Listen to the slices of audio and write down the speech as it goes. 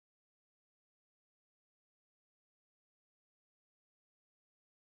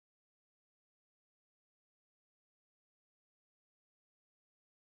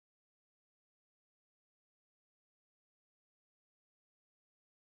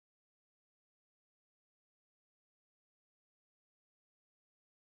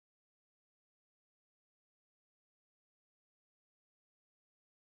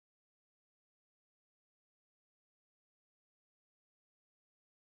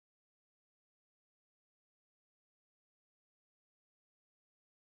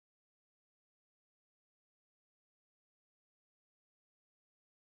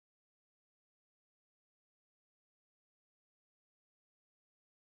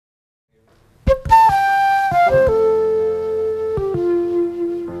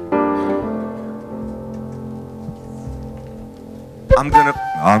I'm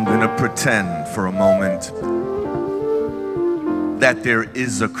gonna pretend for a moment that there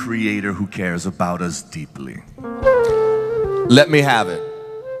is a creator who cares about us deeply. Let me have it.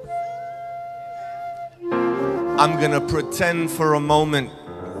 I'm gonna pretend for a moment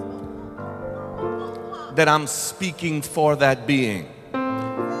that I'm speaking for that being.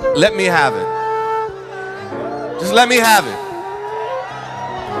 Let me have it. Just let me have it.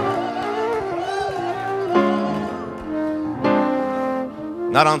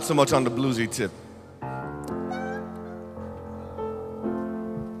 Not on so much on the bluesy tip.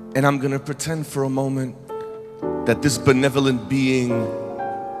 And I'm gonna pretend for a moment that this benevolent being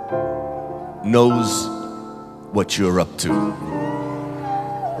knows what you're up to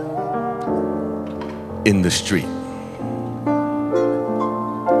in the street.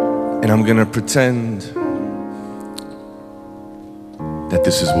 And I'm gonna pretend that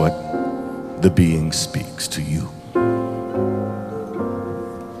this is what the being speaks to you.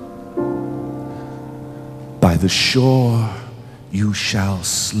 By the shore you shall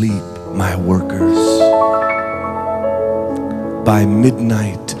sleep, my workers. By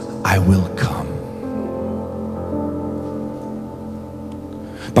midnight I will come.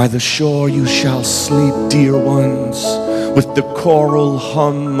 By the shore you shall sleep, dear ones, with the choral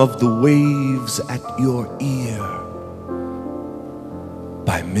hum of the waves at your ear.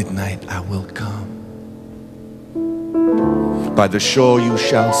 By midnight I will come. By the shore you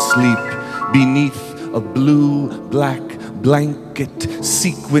shall sleep, beneath a blue-black blanket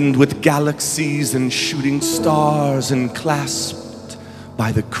sequined with galaxies and shooting stars and clasped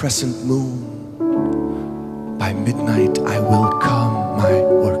by the crescent moon. By midnight I will come, my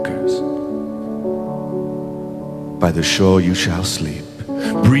workers. By the shore you shall sleep,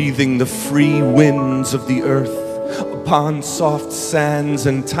 breathing the free winds of the earth upon soft sands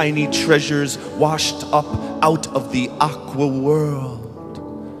and tiny treasures washed up out of the aqua world.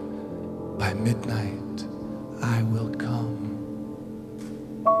 By midnight I will come.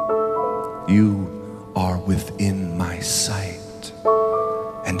 You are within my sight,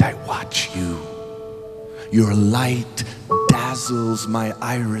 and I watch you. Your light dazzles my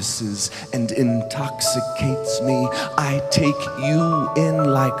irises and intoxicates me. I take you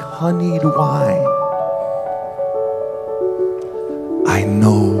in like honeyed wine. I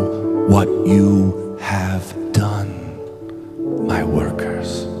know what you have done, my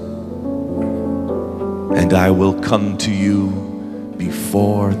workers. And I will come to you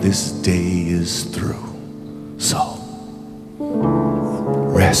before this day is through. So,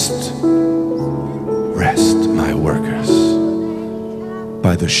 rest, rest, my workers.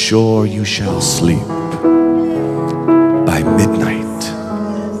 By the shore you shall sleep. By midnight